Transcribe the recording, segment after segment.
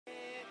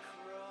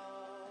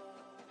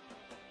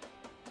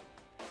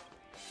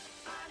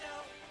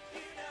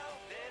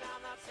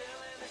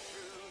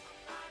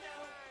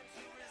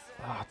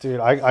Oh, dude,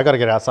 I gotta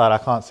get outside. I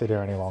can't sit here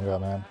any longer,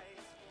 man.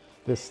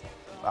 This...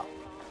 Oh.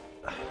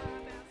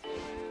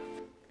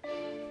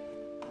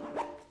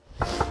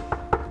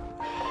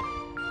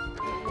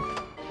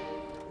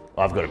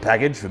 I've got a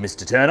package for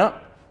Mr. Turner.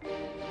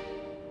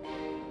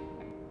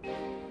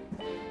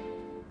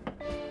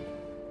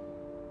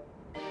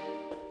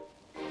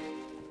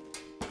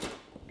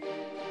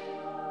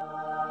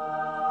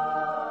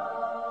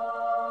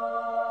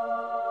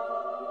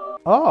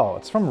 Oh,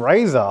 it's from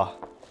Razer.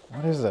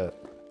 What is it?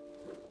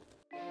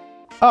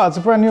 Oh, it's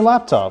a brand new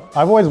laptop.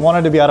 I've always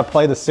wanted to be able to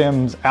play The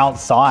Sims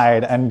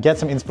outside and get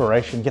some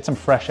inspiration, get some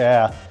fresh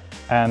air,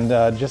 and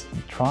just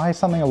try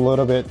something a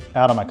little bit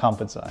out of my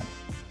comfort zone.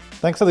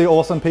 Thanks to the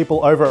awesome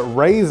people over at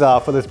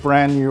Razer for this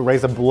brand new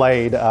Razer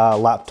Blade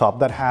laptop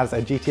that has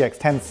a GTX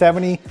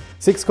 1070,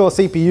 6-core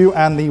CPU,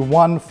 and the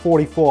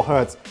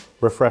 144Hz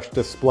refresh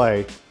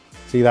display.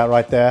 See that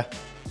right there?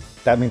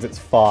 That means it's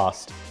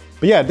fast.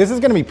 But yeah, this is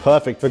gonna be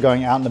perfect for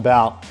going out and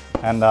about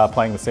and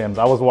playing The Sims.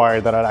 I was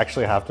worried that I'd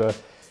actually have to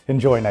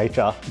enjoy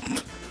nature.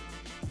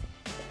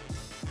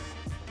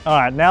 All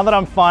right, now that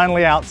I'm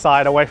finally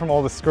outside, away from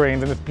all the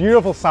screens and this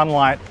beautiful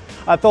sunlight,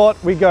 I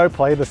thought we'd go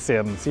play The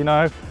Sims, you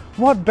know?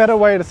 What better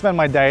way to spend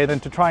my day than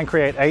to try and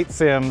create 8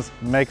 Sims,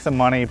 make some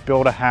money,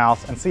 build a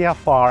house, and see how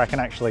far I can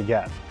actually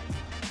get.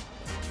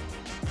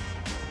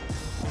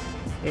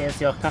 Here's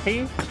your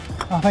coffee.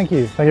 Oh, thank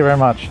you. Thank you very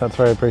much. That's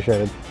very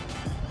appreciated.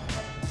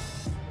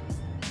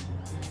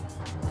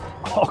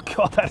 Oh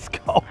God, that's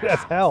cold as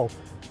hell.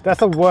 That's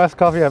the worst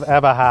coffee I've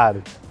ever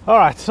had. All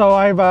right, so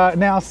I've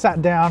now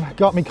sat down,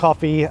 got me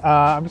coffee.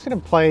 I'm just gonna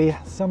play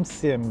some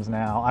Sims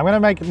now. I'm gonna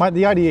make,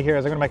 the idea here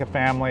is I'm gonna make a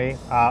family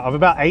of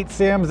about 8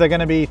 Sims. They're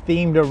gonna be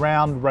themed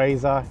around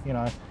Razer, you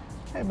know,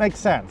 it makes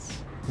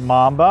sense.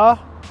 Mamba,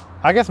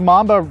 I guess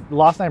Mamba,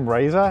 last name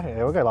Razer?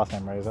 Yeah, we'll go last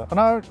name Razer. Oh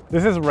no,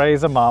 this is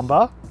Razer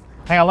Mamba.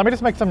 Hang on, let me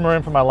just make some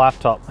room for my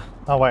laptop.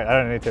 Oh wait, I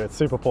don't need to, it's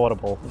super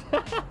portable.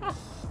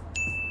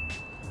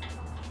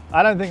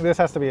 I don't think this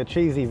has to be a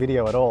cheesy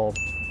video at all.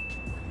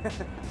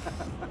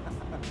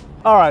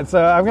 All right,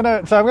 so I'm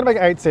gonna make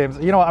 8 Sims.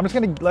 You know what? I'm just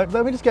gonna let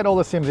me just get all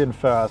the Sims in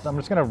first. I'm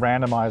just gonna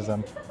randomize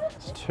them.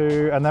 It's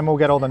 2, and then we'll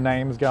get all the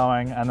names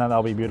going, and then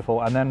they'll be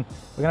beautiful. And then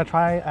we're gonna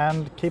try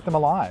and keep them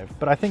alive.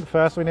 But I think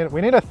first we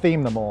need to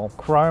theme them all.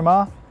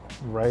 Chroma,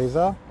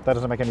 Razer. That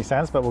doesn't make any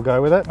sense, but we'll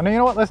go with it. And you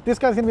know what? This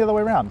guy's gonna be the other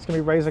way around. It's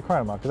gonna be Razer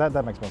Chroma because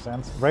that makes more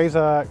sense.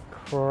 Razer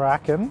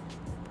Kraken.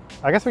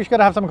 I guess we should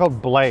have something called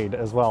Blade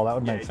as well. That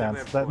would make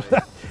sense.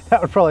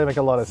 That would probably make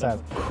a lot of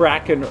sense.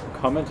 Kraken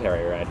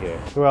commentary right here.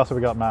 Who else have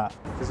we got, Matt?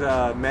 Is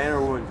a man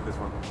or woman for this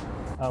one?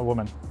 A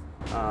woman.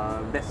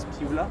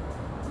 Vespula.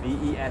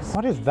 V-E-S.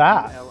 What is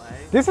that?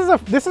 This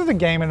is a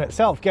game in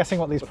itself, guessing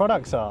what these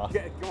products are.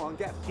 Go on,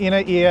 guess.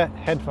 Inner ear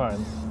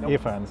headphones,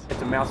 earphones.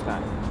 It's a mouse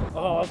pad.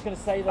 Oh, I was going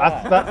to say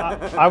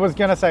that. I was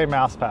going to say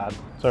mouse pad.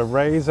 So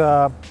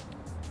Razer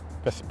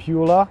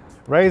Vespula.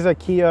 Razer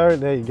Keo,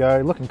 there you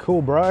go, looking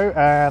cool, bro.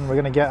 And we're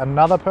gonna get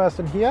another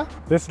person here.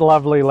 This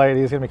lovely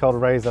lady is gonna be called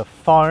Razer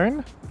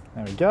Phone.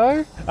 There we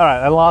go. All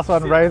right, and last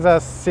one,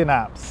 Razer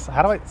Synapse.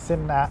 How do I,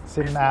 Synapse?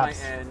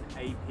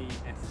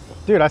 S-Y-N-A-P-S-E.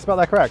 Dude, I spelled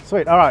that correct,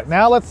 sweet. All right,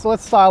 now let's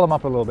style them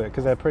up a little bit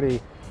because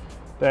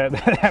they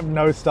have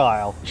no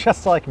style,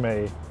 just like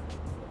me.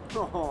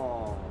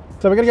 Oh.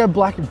 So we're gonna go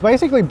black,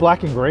 basically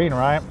black and green,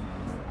 right?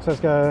 So let's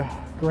go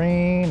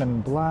green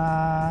and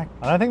black.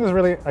 I don't think there's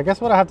really, I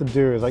guess what I have to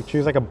do is like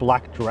choose like a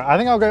black dress. I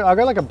think I'll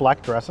go like a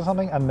black dress or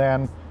something and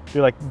then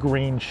do like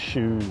green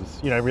shoes.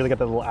 You know, really get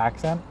that little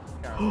accent.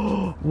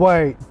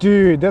 Wait,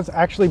 dude, that's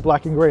actually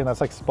black and green. That's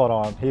like spot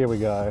on. Here we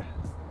go.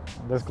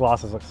 Those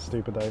glasses look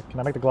stupid though. Can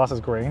I make the glasses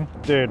green?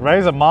 Dude,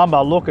 Razer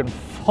Mamba looking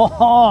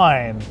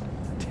fine.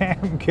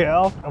 Damn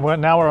girl.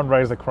 And now we're on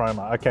Razer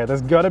Chroma. Okay,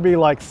 there's gotta be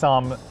like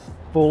some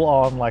full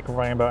on like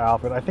rainbow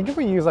outfit. I think if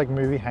we use like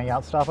movie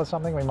hangout stuff or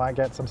something, we might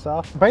get some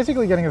stuff.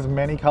 Basically getting as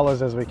many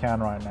colors as we can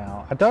right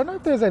now. I don't know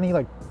if there's any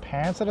like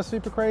pants that are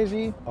super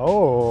crazy.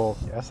 Oh,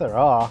 yes there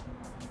are.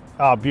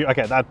 Oh,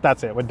 okay,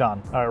 that's it, we're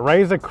done. All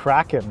right, Razer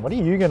Kraken, what are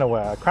you gonna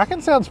wear?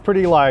 Kraken sounds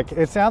pretty like,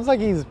 it sounds like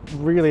he's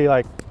really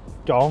like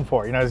going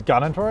for it, you know, he's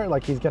gunning for it,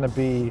 like he's gonna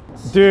be,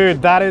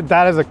 dude, that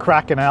is a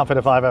Kraken outfit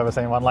if I've ever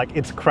seen one. Like,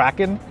 it's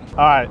Kraken.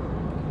 All right.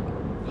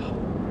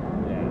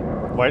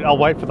 Yeah. Wait, I'll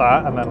wait for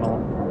that and then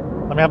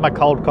let me have my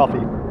cold coffee.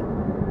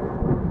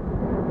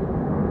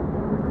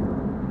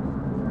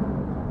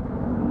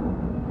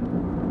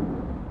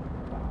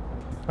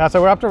 Now,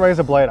 so we're up to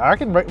Razer Blade. I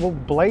reckon, well,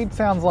 Blade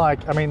sounds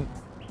like, I mean,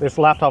 this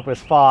laptop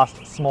is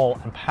fast, small,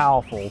 and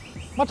powerful,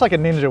 much like a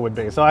Ninja would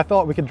be. So I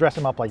thought we could dress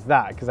him up like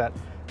that, because that's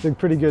a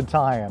pretty good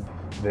tie-in.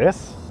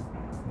 This?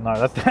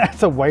 No,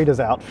 that's a waiter's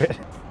outfit.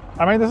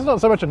 I mean, this is not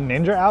so much a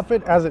ninja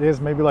outfit as it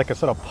is maybe like a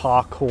sort of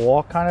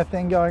parkour kind of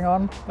thing going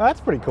on. Oh, that's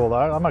pretty cool though,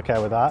 I'm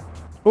okay with that.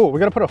 Oh, we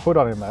gotta put a hood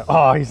on him though.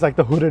 Oh, he's like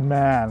the hooded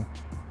man.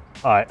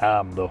 I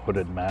am the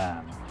hooded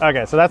man.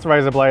 Okay, so that's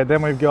Razer Blade.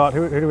 Then we've got,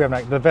 who do we have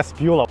next? The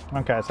Vespula.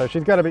 Okay, so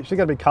she's gotta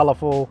be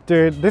colorful.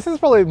 Dude, this is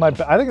probably I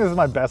think this is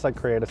my best like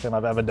creator sim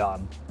I've ever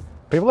done.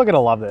 People are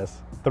gonna love this.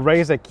 the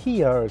Razer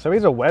Kiyo. So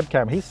he's a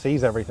webcam, he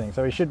sees everything.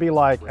 So he should be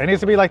like, it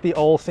needs to be like the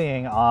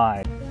all-seeing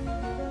eye.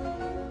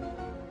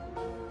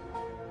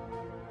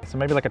 So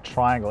maybe like a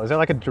triangle. Is there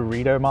like a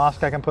Dorito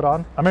mask I can put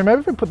on? I mean,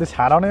 maybe if we put this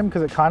hat on him,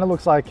 because it kind of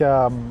looks like,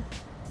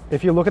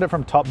 if you look at it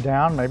from top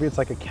down, maybe it's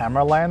like a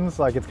camera lens.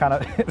 Like it's kind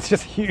of, it's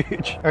just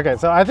huge. Okay,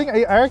 so I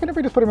reckon if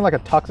we just put him in like a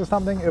tux or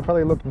something, it'll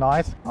probably look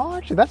nice. Oh,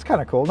 actually that's kind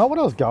of cool. Not what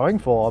I was going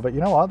for, but you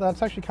know what?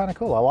 That's actually kind of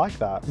cool. I like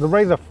that. The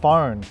Razer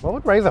phone. What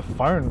would Razer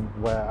phone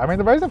wear? I mean,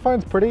 the Razer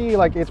phone's pretty,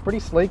 like, it's pretty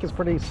sleek. It's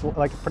pretty,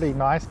 pretty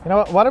nice. You know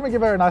what? Why don't we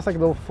give her a nice, like,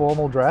 little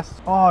formal dress?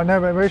 Oh no,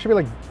 maybe it should be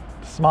like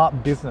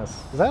smart business.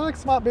 Is that like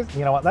smart business?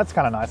 You know what? That's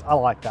kind of nice. I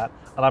like that.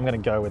 And I'm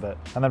going to go with it.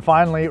 And then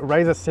finally,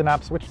 Razer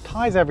Synapse, which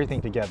ties everything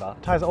together,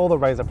 ties all the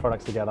Razer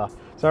products together.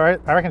 So I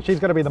reckon she's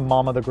going to be the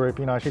mom of the group.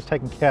 You know, she's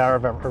taking care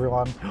of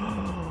everyone.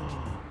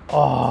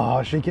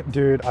 Oh,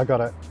 dude, I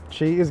got it.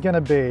 She is going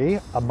to be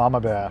a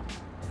mama bear.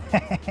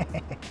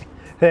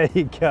 There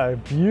you go,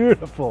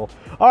 beautiful.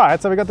 All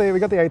right, so we got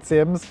the 8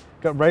 Sims.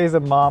 Got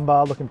Razer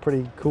Mamba looking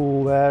pretty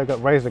cool there. We got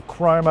Razer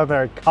Chroma,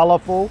 very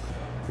colorful.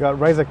 We got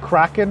Razer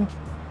Kraken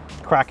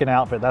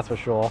outfit, that's for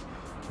sure.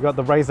 We got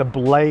the Razer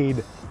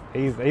Blade.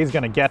 He's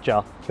gonna get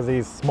you because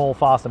he's small,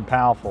 fast, and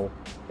powerful.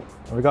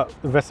 And we got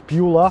the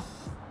Vespula,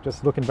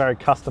 just looking very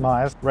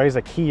customized.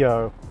 Razer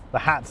Kiyo, the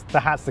hat's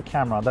the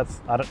camera.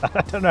 I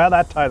don't know how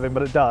that ties in,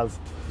 but it does.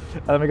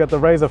 And then we got the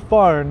Razer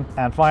phone,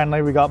 and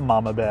finally we got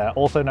Mama Bear,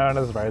 also known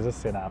as Razer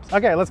Synapse.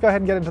 Okay, let's go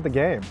ahead and get into the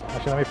game.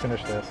 Actually, let me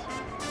finish this.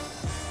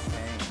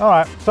 All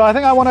right, so I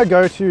think I want to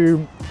go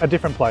to a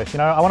different place. You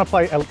know, I want to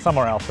play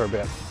somewhere else for a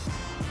bit.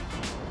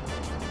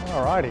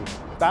 Alrighty.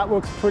 That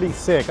looks pretty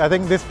sick. I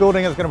think this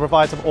building is going to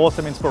provide some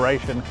awesome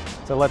inspiration.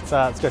 So let's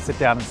go sit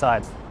down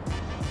inside.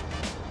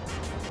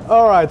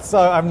 All right,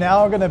 so I'm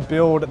now going to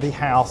build the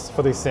house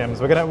for these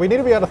Sims. We need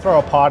to be able to throw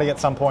a party at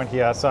some point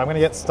here. So I'm going to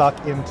get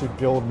stuck into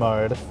build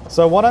mode.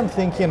 So what I'm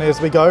thinking is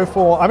we go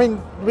for, I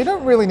mean, we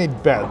don't really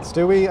need beds,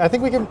 do we? I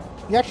think we can,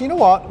 actually, you know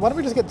what? Why don't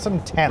we just get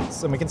some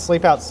tents and we can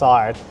sleep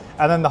outside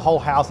and then the whole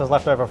house is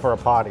left over for a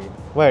party.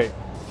 Wait,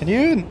 can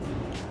you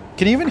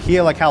even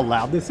hear like how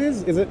loud this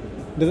is?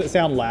 Does it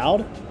sound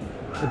loud?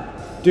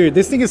 Dude,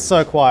 this thing is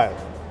so quiet.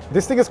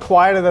 This thing is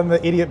quieter than the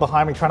idiot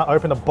behind me trying to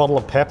open a bottle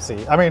of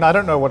Pepsi. I mean, I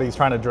don't know what he's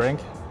trying to drink.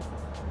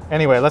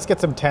 Anyway, let's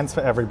get some tents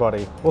for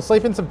everybody. We'll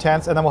sleep in some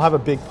tents and then we'll have a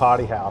big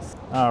party house.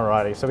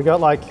 Alrighty, so we got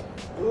like,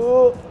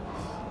 no,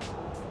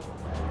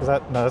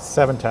 that's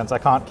 7 tents. I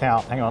can't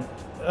count, hang on.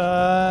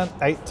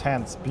 8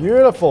 tents,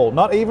 beautiful.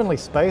 Not evenly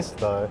spaced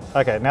though.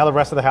 Okay, now the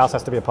rest of the house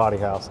has to be a party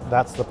house.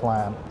 That's the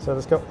plan. So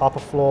let's go upper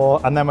floor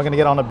and then we're gonna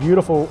get on a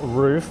beautiful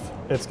roof.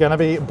 It's gonna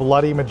be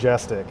bloody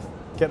majestic.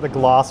 Get the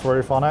glass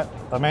roof on it.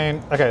 I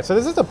mean, okay, so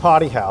this is a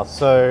party house,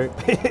 so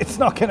it's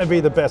not gonna be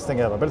the best thing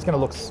ever, but it's gonna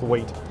look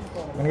sweet.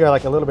 I'm gonna go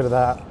like a little bit of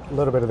that, a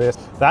little bit of this.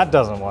 That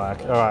doesn't work.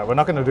 All right, we're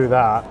not gonna do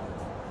that.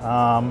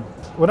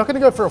 We're not going to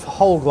go for a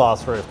whole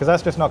glass roof because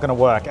that's just not going to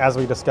work, as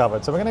we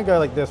discovered. So we're going to go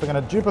like this. We're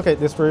going to duplicate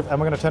this roof and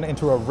we're going to turn it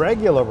into a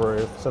regular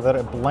roof so that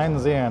it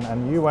blends in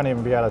and you won't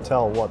even be able to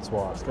tell what's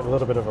what. Let's get a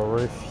little bit of a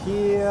roof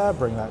here,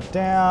 bring that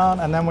down,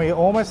 and then we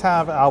almost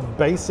have our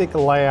basic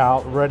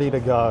layout ready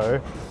to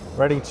go,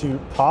 ready to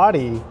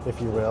party,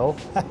 if you will.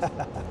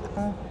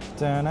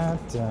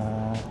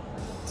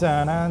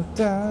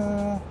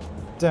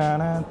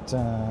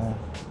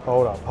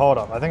 Hold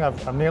up. I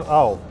think I'm near,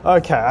 oh,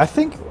 okay. I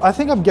think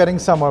I'm getting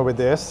somewhere with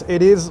this.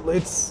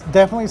 It's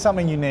definitely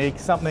something unique,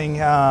 something,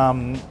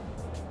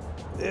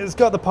 it's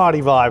got the party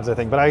vibes, I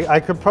think, but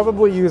I could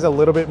probably use a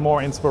little bit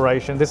more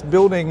inspiration. This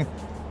building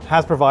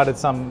has provided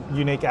some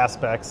unique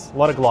aspects, a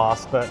lot of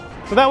glass,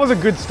 so that was a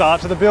good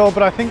start to the build,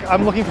 but I think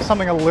I'm looking for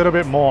something a little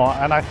bit more,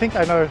 and I think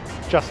I know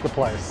just the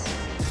place.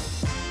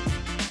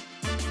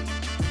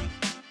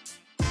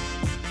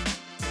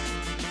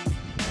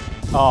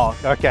 Oh,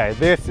 okay,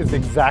 this is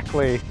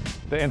exactly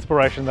the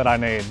inspiration that I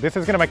need. This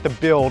is gonna make the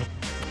build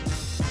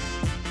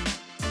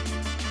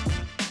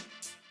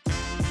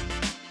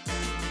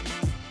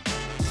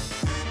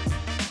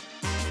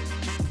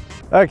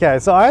okay,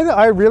 so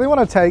I really want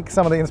to take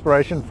some of the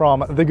inspiration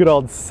from the good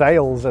old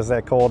sails, as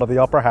they're called, of the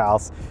Opera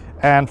House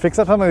and fix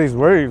up some of these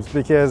roofs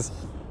because,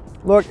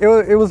 look,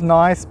 it was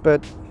nice,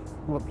 but,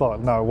 well,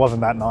 no, it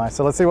wasn't that nice.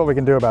 So let's see what we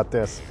can do about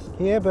this.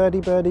 Here,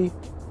 birdie.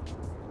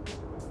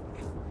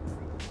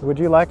 Would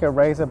you like a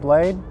Razer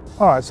blade?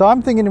 All right, so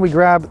I'm thinking we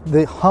grab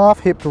the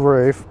half-hipped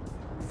roof,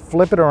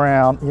 flip it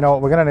around. You know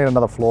what, we're gonna need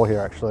another floor here,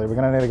 actually. We're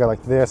gonna need to go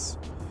like this,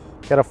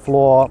 get a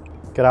floor,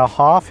 get our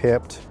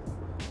half-hipped.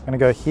 I'm gonna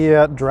go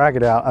here, drag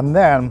it out, and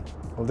then,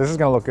 well, this is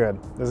gonna look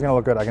good. This is gonna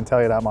look good, I can tell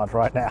you that much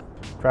right now.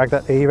 Drag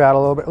that eave out a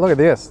little bit. Look at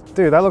this.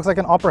 Dude, that looks like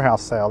an Opera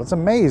House sail. It's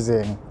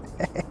amazing.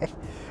 All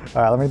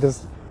right, let me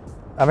just,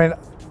 I mean,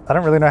 I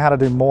don't really know how to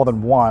do more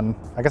than one.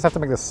 I guess I have to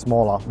make this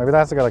smaller. Maybe that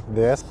has to go like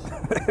this.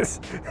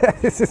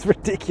 This is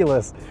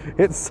ridiculous.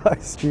 It's so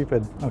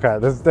stupid. Okay,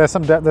 there's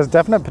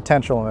definite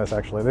potential in this,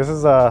 actually. This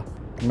is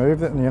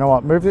move it, you know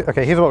what,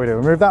 okay, here's what we do.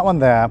 We move that one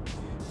there,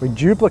 we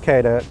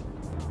duplicate it,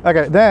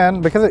 Okay,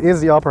 then because it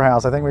is the Opera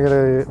House, I think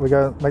we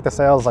go make the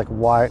sails like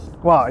white.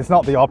 Well, it's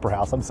not the Opera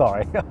House. I'm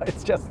sorry.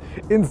 It's just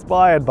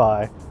inspired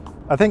by.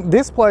 I think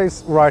this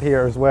place right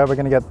here is where we're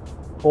going to get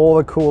all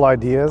the cool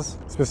ideas,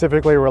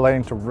 specifically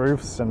relating to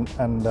roofs and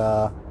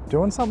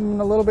doing something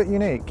a little bit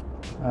unique.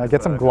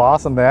 Get some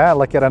glass in there,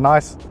 like get a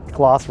nice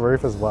glass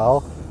roof as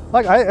well.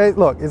 Like,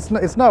 look,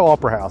 it's no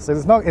Opera House.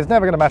 It's never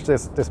going to match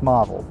this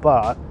Marvel,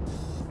 but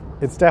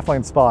it's definitely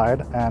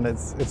inspired, and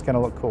it's going to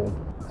look cool.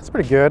 That's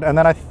pretty good. And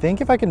then I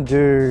think if I can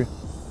do,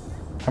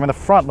 I mean, the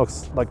front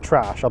looks like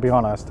trash, I'll be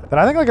honest. Then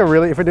I think like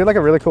if we do like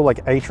a really cool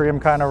like atrium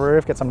kind of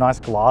roof, get some nice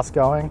glass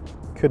going,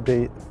 could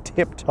be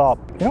tip top.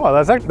 You know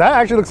what, that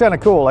actually looks kind of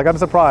cool. Like I'm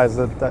surprised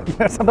that you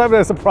know, sometimes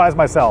I surprise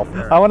myself.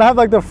 I want to have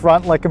like the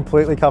front like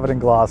completely covered in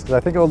glass because I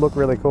think it will look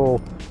really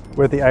cool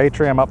with the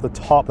atrium up the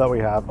top that we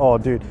have. Oh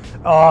dude,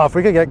 oh, if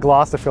we could get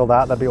glass to fill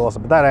that, that'd be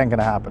awesome, but that ain't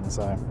gonna happen.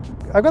 So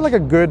I've got like a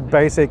good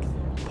basic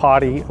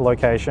party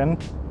location.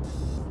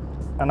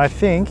 And I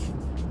think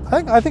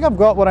I've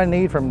got what I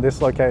need from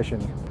this location.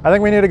 I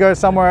think we need to go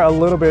somewhere a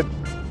little bit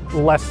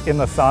less in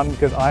the sun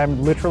because I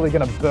am literally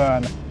gonna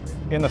burn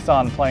in the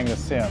sun playing The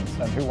Sims,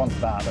 and who wants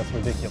that? That's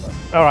ridiculous.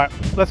 All right,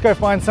 let's go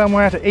find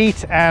somewhere to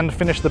eat and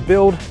finish the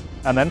build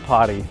and then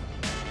party.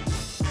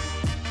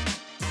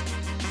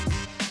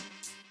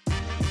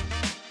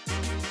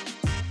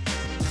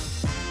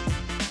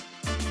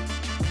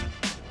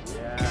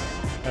 Yeah.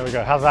 There we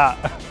go, how's that?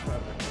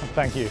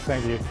 Thank you,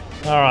 thank you.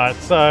 All right,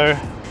 so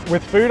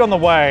with food on the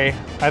way,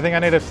 I think I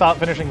need to start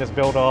finishing this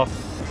build off,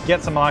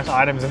 get some nice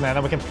items in there, and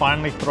then we can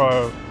finally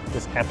throw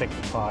this epic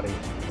party.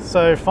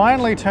 So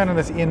finally turning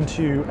this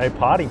into a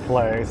party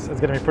place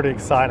is gonna be pretty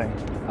exciting.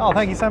 Oh,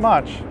 thank you so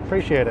much,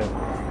 appreciate it.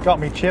 Got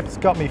me chips,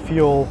 got me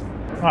fuel.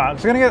 All right,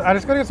 so I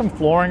just gotta get some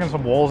flooring and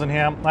some walls in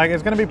here. Like,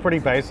 it's gonna be pretty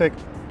basic,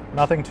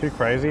 nothing too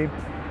crazy,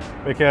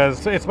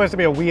 because it's supposed to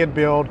be a weird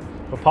build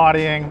for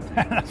partying,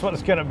 that's what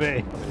it's gonna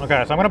be.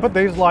 Okay, so I'm gonna put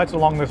these lights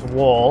along this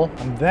wall,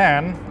 and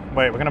then,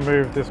 wait, we're gonna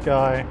move this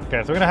guy.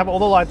 Okay, so we're gonna have all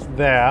the lights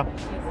there.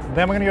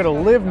 Then we're gonna go to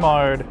live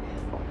mode,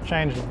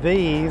 change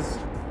these,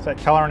 set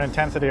color and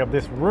intensity of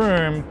this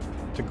room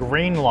to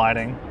green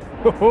lighting.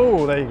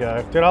 Ooh, there you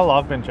go. Dude, I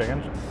love bin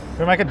chickens. Can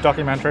we make a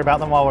documentary about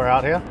them while we're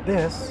out here?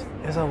 This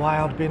is a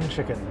wild bin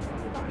chicken.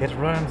 It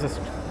roams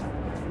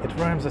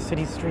the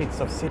city streets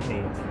of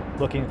Sydney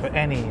looking for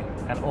any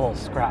and all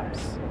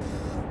scraps.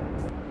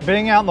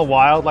 Being out in the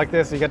wild like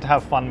this, you get to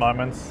have fun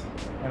moments,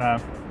 you know.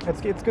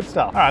 It's good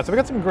stuff. All right, so we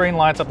got some green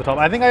lights up the top.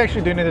 I think I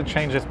actually do need to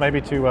change this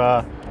maybe to,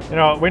 you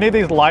know, we need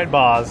these light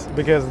bars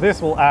because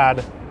this will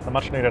add a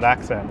much needed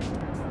accent.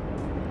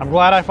 I'm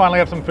glad I finally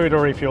have some food to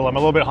refuel. I'm a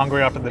little bit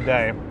hungry after the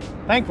day.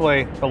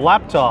 Thankfully, the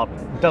laptop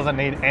doesn't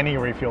need any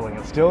refueling.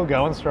 It's still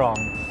going strong.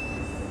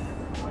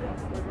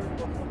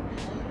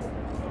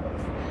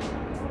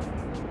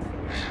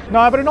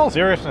 No, but in all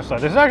seriousness though,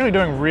 this is actually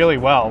doing really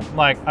well.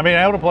 Like, I mean,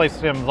 able to play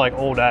Sims like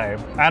all day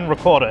and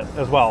record it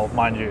as well,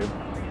 mind you.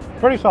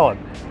 Pretty solid.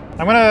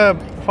 I'm gonna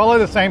follow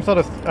the same sort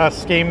of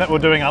scheme that we're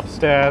doing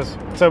upstairs.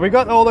 So we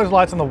got all those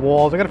lights on the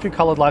walls. We got a few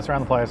colored lights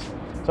around the place.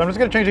 So I'm just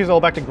gonna change these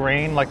all back to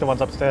green, like the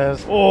ones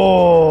upstairs.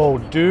 Oh,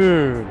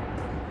 dude.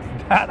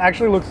 That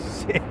actually looks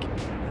sick.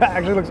 That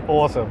actually looks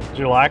awesome.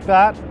 Do you like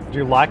that? Do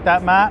you like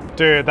that, Matt?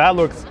 Dude, that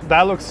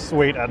looks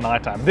sweet at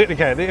nighttime.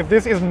 Okay, if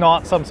this is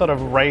not some sort of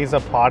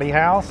Razer party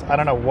house, I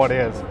don't know what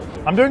is.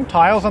 I'm doing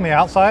tiles on the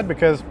outside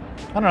because,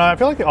 I don't know, I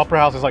feel like the Opera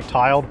House is like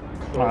tiled.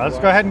 All right, let's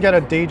go ahead and get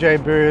a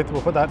DJ booth.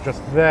 We'll put that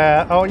just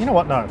there. Oh, you know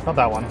what? No, not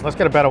that one. Let's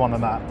get a better one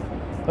than that.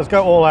 Let's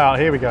go all out.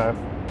 Here we go.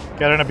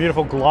 Get in a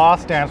beautiful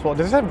glass dance floor.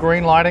 Does this have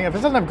green lighting? If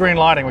this doesn't have green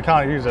lighting, we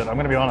can't use it. I'm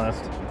gonna be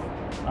honest.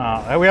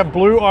 We have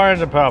blue,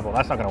 orange, and purple.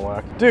 That's not gonna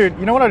work. Dude,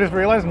 you know what I just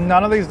realized?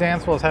 None of these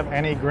dance floors have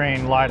any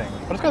green lighting.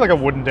 I'll just go like a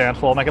wooden dance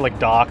floor, make it like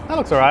dark. That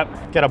looks all right.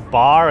 Get a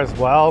bar as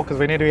well, because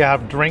we need to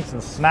have drinks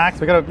and snacks.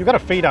 We've got to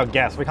feed our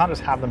guests. We can't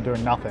just have them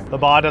doing nothing. The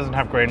bar doesn't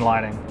have green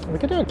lighting. We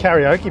could do a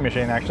karaoke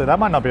machine, actually. That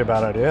might not be a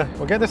bad idea.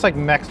 We'll get this like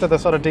next to the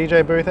sort of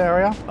DJ booth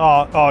area.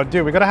 Oh,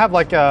 dude, we got to have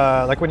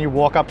like when you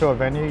walk up to a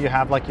venue, you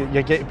have like, you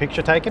get your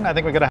picture taken. I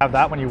think we got to have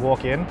that when you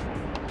walk in.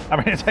 I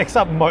mean, it takes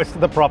up most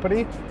of the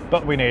property,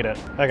 but we need it.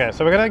 Okay,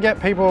 so we're gonna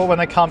get people, when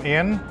they come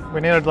in,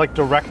 we need to like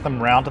direct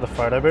them round to the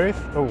photo booth.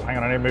 Oh, hang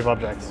on, I need to move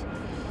objects.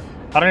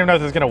 I don't even know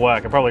if this is gonna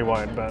work. It probably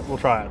won't, but we'll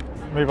try it.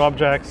 Move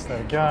objects, there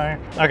we go.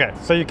 Okay,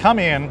 so you come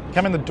in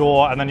the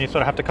door, and then you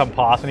sort of have to come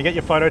past, and you get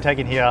your photo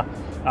taken here.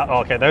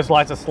 Okay, those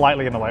lights are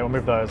slightly in the way, we'll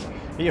move those.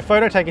 Get your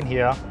photo taken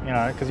here, you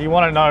know, because you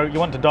want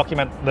to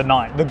document the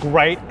night, the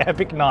great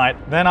epic night.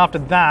 Then after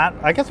that,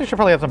 I guess we should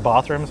probably have some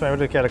bathrooms. Maybe we'll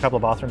just get a couple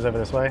of bathrooms over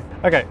this way.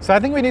 Okay, so I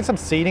think we need some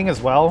seating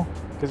as well,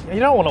 because you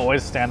don't want to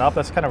always stand up.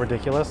 That's kind of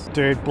ridiculous.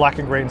 Dude, black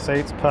and green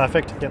seats,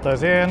 perfect. Get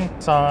those in.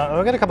 So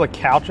we'll get a couple of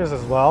couches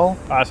as well.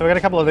 All right, so we'll get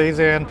a couple of these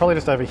in, probably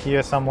just over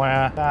here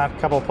somewhere. A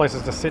couple of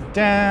places to sit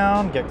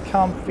down, get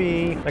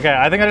comfy. Okay,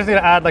 I think I just need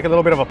to add like a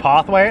little bit of a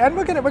pathway, and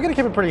we're gonna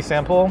keep it pretty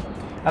simple.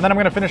 And then I'm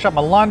gonna finish up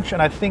my lunch,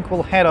 and I think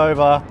we'll head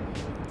over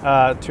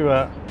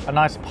to a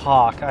nice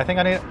park. I think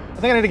I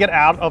need to get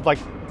out of like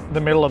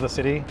the middle of the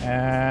city,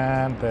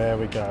 and there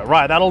we go.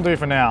 Right, that'll do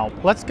for now.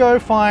 Let's go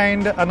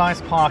find a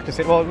nice park to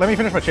sit. Well, let me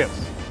finish my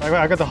chips.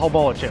 I got the whole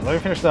bowl of chips. Let me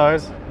finish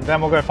those,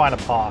 then we'll go find a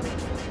park.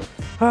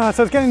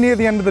 So it's getting near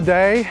the end of the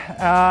day.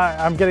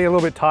 I'm getting a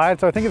little bit tired,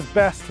 so I think it's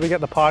best we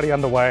get the party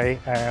underway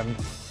and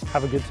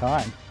have a good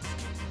time.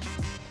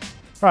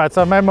 All right,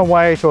 so I made my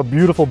way to a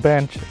beautiful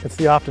bench. It's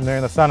the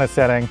afternoon, the sun is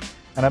setting,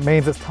 and it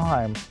means it's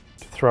time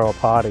to throw a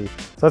party.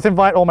 So let's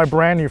invite all my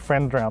brand new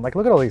friends around. Like,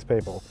 look at all these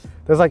people.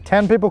 There's like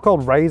 10 people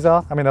called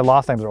Razor. I mean, their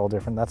last names are all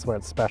different. That's where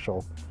it's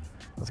special.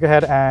 Let's go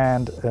ahead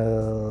and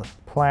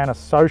plan a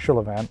social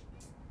event.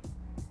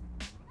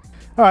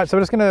 All right, so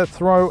we're just gonna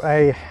throw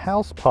a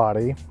house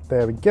party.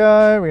 There we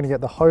go. We're gonna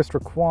get the host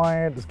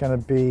required. It's gonna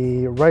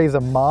be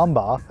Razor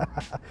Mamba,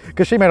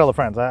 because she made all the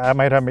friends. I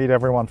made her meet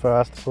everyone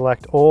first.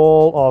 Select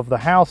all of the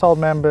household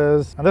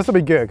members. And this will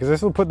be good, because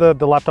this will put the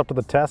laptop to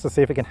the test to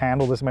see if it can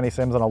handle this many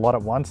Sims on a lot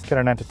at once. Get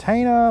an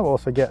entertainer, we'll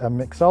also get a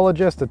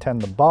mixologist to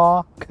tend the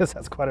bar, because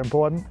that's quite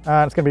important.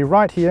 And it's gonna be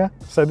right here.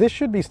 So this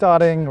should be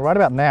starting right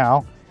about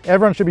now.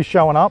 Everyone should be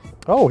showing up.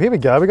 Oh, here we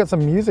go. We got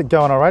some music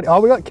going already.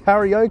 Oh, we got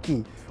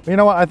karaoke. Well, you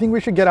know what? I think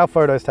we should get our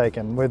photos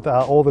taken with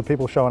all the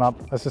people showing up.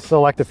 Let's just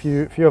select a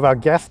few of our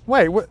guests.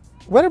 Wait,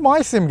 where did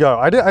my sim go?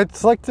 I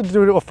selected to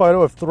do a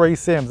photo of 3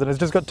 Sims and it's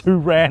just got 2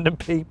 random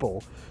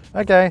people.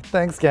 Okay,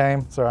 thanks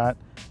game, it's all right.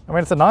 I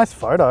mean, it's a nice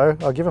photo,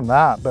 I'll give them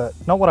that, but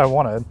not what I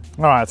wanted.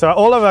 All right, so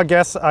all of our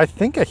guests, I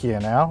think, are here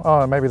now.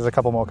 Oh, maybe there's a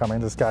couple more coming.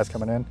 This guy's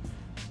coming in.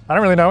 I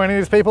don't really know any of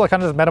these people. I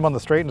kind of just met them on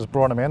the street and just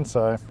brought them in,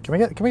 so.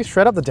 Can we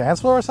shred up the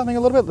dance floor or something a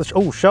little bit?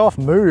 Oh, show off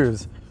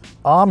moves.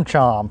 Arm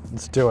charm,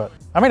 let's do it.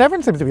 I mean,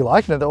 everyone seems to be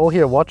liking it. They're all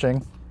here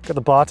watching. Got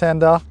the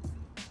bartender.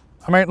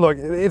 I mean, look,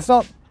 it's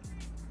not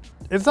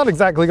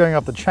exactly going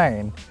up the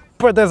chain,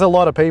 but there's a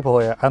lot of people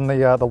here, and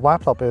the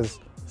laptop is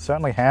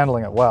certainly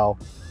handling it well.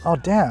 Oh,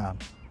 damn.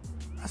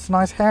 That's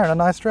nice hair and a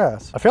nice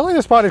dress. I feel like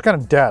this party's kind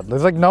of dead.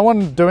 There's like no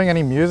one doing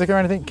any music or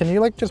anything. Can you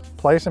like just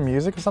play some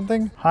music or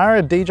something? Hire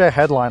a DJ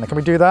headliner. Can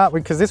we do that?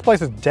 Because this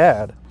place is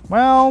dead.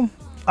 Well,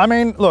 I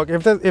mean, look,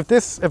 if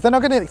they're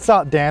not gonna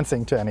start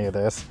dancing to any of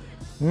this,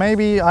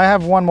 maybe I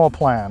have one more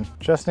plan.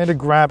 Just need to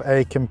grab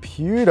a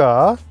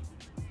computer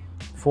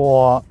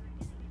for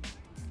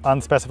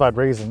unspecified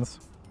reasons.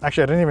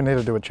 Actually, I didn't even need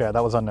to do a chair.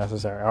 That was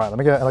unnecessary. All right, let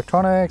me get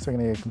electronics. We're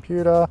gonna need a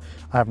computer.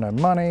 I have no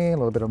money. A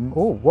little bit of,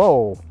 oh,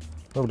 whoa.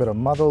 A little bit of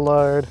mother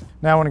load.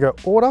 Now I wanna go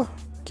order,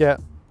 get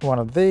one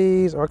of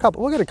these, or a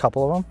couple. We'll get a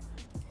couple of them.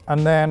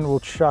 And then we'll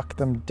chuck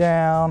them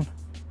down.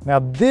 Now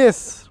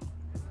this,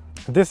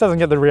 if this doesn't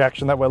get the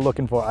reaction that we're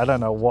looking for, I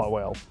don't know what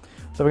will.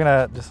 So we're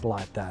gonna just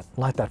light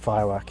that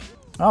firework.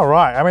 All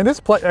right, I mean this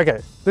place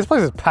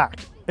is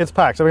packed. It's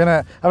packed, so we're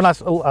gonna have a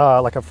nice,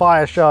 like a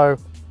fire show.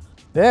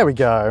 There we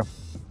go.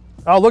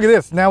 Oh, look at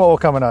this, now we're all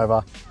coming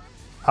over.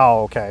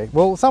 Oh, okay,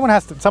 well someone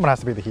has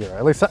to be the hero.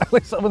 At least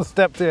someone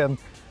stepped in.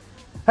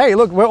 Hey,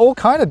 look, we're all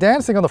kind of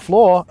dancing on the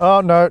floor.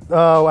 Oh no,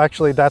 oh,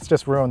 actually that's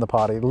just ruined the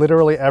party.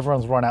 Literally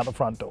everyone's run out the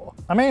front door.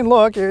 I mean,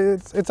 look,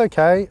 it's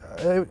okay.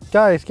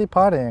 Guys, keep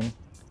partying.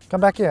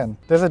 Come back in.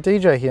 There's a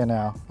DJ here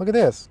now. Look at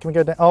this. Can we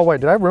go down? Oh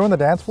wait, did I ruin the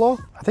dance floor?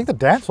 I think the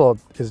dance floor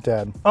is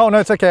dead. Oh no,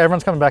 it's okay.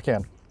 Everyone's coming back in.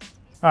 All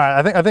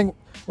right, I think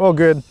we're all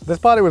good. This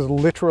party was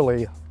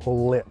literally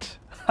lit.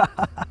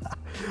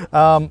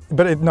 But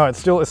it's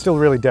still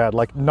really dead.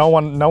 Like no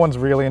one's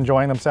really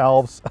enjoying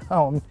themselves.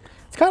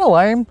 It's kind of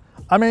lame.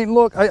 I mean,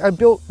 look, I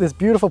built this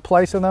beautiful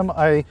place in them.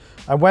 I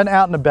went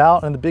out and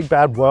about in the big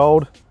bad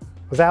world.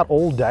 Was out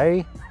all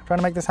day trying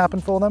to make this happen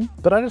for them,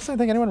 but I just don't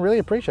think anyone really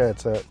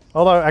appreciates it.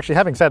 Although, actually,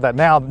 having said that,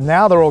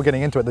 now they're all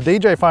getting into it. The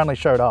DJ finally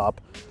showed up.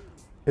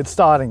 It's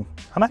starting.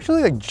 I'm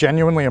actually like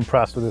genuinely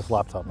impressed with this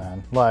laptop,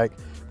 man. Like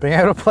being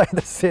able to play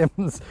The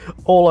Sims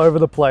all over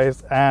the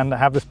place and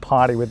have this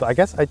party with, I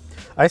guess, I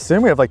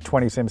assume we have like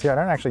 20 Sims here. I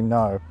don't actually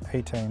know.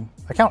 18.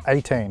 I count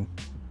 18.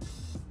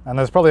 And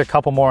there's probably a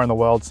couple more in the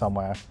world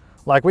somewhere.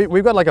 Like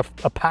we've got like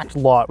a packed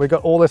lot. We've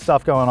got all this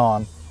stuff going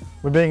on.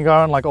 We've been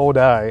going like all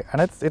day,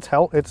 and it's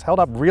held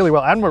up really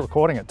well, and we're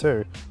recording it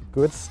too.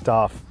 Good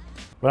stuff.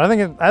 But I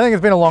think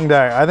it's been a long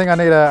day. I think I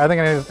need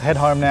to head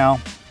home now.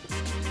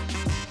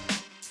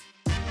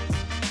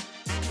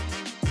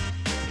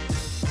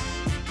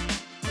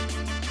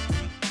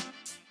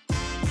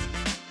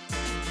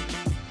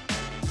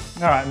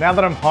 All right, now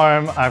that I'm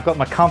home, I've got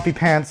my comfy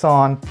pants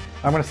on.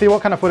 I'm gonna see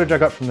what kind of footage I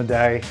got from the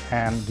day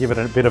and give it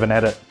a bit of an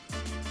edit.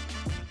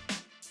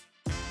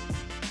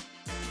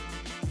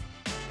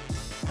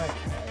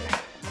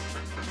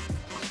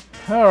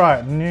 All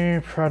right, new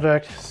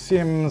project,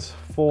 Sims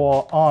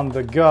 4 on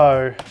the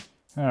go.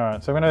 All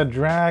right, so I'm gonna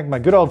drag my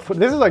good old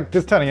this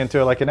is turning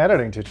into like an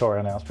editing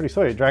tutorial now. It's pretty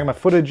sweet. Drag my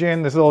footage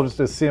in. This is all just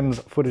the Sims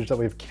footage that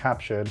we've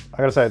captured. I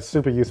gotta say, it's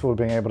super useful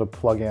being able to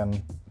plug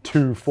in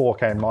 2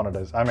 4K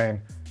monitors. I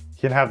mean, you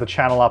can have the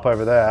channel up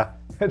over there.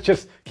 It's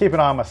just keep an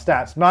eye on my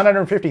stats.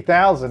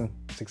 950,000,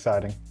 it's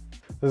exciting.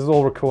 This is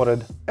all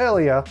recorded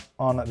earlier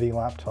on the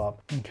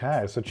laptop.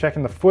 Okay, so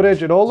checking the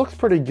footage, it all looks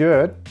pretty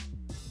good.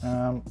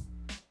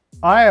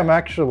 I am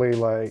actually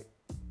like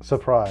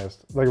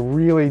surprised, like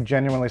really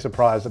genuinely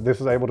surprised that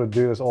this is able to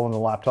do this all on the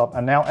laptop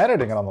and now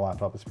editing it on the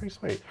laptop. It's pretty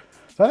sweet.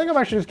 So I think I'm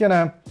actually just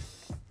gonna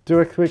do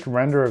a quick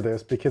render of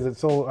this because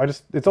it's all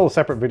a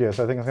separate video,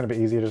 so I think it's gonna be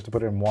easier just to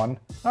put it in one.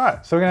 All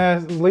right, so we're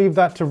gonna leave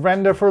that to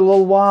render for a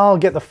little while,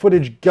 get the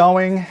footage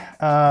going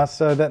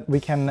so that we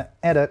can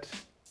edit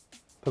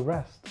the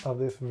rest of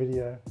this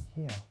video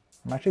here.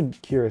 I'm actually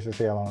curious to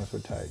see how long this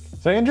would take.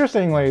 So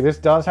interestingly, this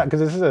does have,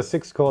 because this is a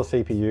 6-core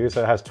CPU,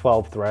 so it has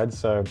 12 threads,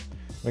 so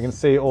we can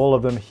see all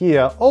of them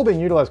here, all being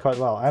utilized quite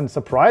well. And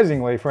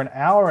surprisingly, for an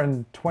hour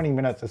and 20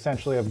 minutes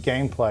essentially of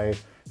gameplay,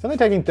 it's only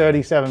taking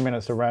 37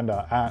 minutes to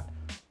render at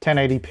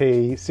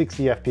 1080p,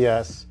 60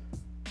 FPS.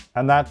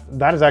 And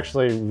that is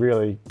actually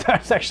really,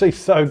 that's actually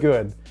so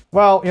good.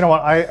 Well, you know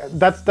what,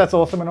 that's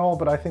awesome and all,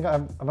 but I think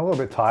I'm a little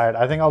bit tired.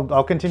 I think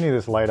I'll continue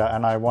this later,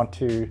 and I just want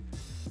to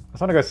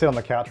go sit on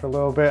the couch for a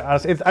little bit. I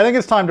think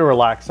it's time to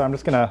relax, so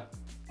let's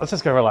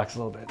just go relax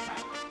a little bit.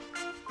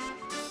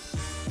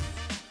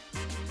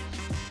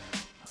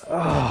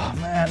 Oh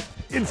man,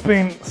 it's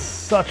been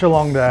such a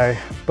long day.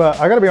 But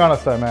I gotta be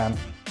honest though, man,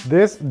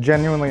 this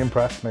genuinely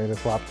impressed me,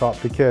 this laptop,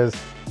 because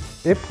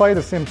it played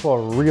The Sims 4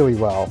 really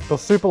well. It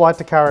was super light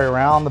to carry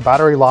around, the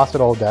battery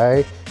lasted all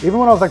day. Even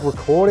when I was like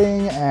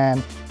recording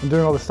and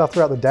doing all this stuff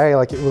throughout the day,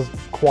 like it was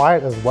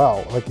quiet as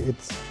well. Like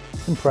it's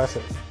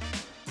impressive.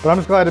 But I'm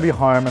just glad to be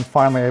home and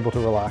finally able to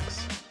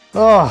relax.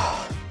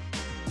 Oh,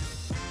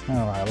 all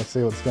right, let's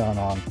see what's going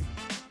on.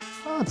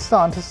 Oh, it's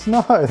starting to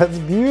snow, that's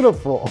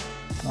beautiful.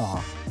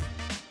 Oh.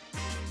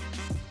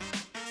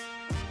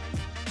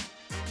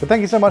 But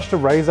thank you so much to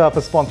Razer for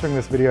sponsoring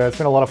this video. It's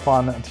been a lot of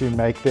fun to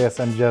make this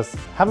and just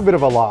have a bit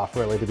of a laugh,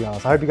 really, to be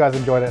honest. I hope you guys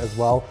enjoyed it as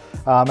well.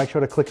 Make sure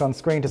to click on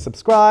screen to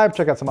subscribe,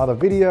 check out some other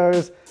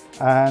videos,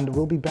 and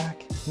we'll be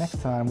back next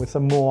time with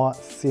some more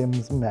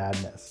Sims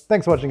madness.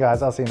 Thanks for watching,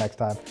 guys. I'll see you next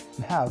time,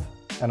 and have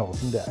an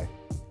awesome day.